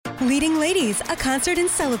Leading Ladies, a concert in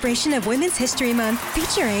celebration of Women's History Month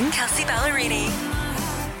featuring Kelsey Ballerini,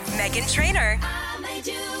 Meghan Trainor,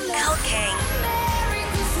 Elle King,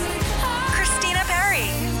 Christina Perry.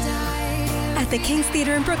 At the King's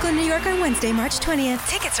Theater in Brooklyn, New York on Wednesday, March 20th.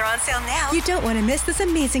 Tickets are on sale now. You don't want to miss this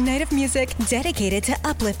amazing night of music dedicated to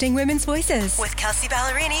uplifting women's voices. With Kelsey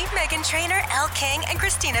Ballerini, Meghan Trainor, Elle King, and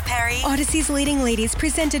Christina Perry. Odyssey's Leading Ladies,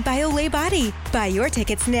 presented by Olay Body. Buy your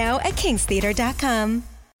tickets now at kingstheater.com.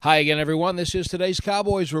 Hi again, everyone. This is today's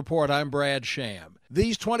Cowboys Report. I'm Brad Sham.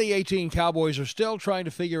 These 2018 Cowboys are still trying to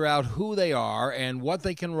figure out who they are and what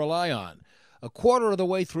they can rely on. A quarter of the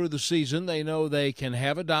way through the season, they know they can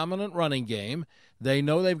have a dominant running game. They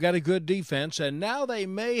know they've got a good defense, and now they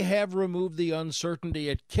may have removed the uncertainty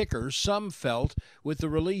at kicker some felt with the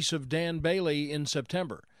release of Dan Bailey in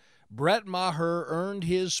September. Brett Maher earned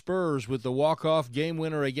his spurs with the walk-off game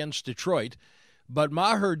winner against Detroit, but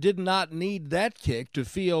Maher did not need that kick to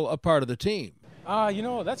feel a part of the team.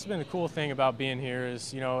 That's been the cool thing about being here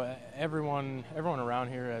is, everyone around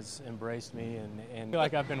here has embraced me and I feel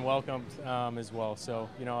like I've been welcomed as well. So,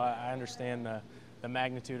 I understand the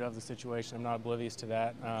magnitude of the situation. I'm not oblivious to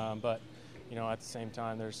that. But at the same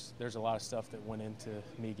time, there's a lot of stuff that went into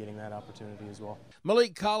me getting that opportunity as well.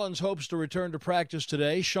 Malik Collins hopes to return to practice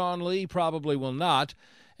today. Sean Lee probably will not.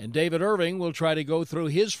 And David Irving will try to go through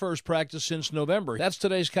his first practice since November. That's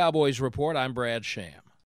today's Cowboys Report. I'm Brad Sham.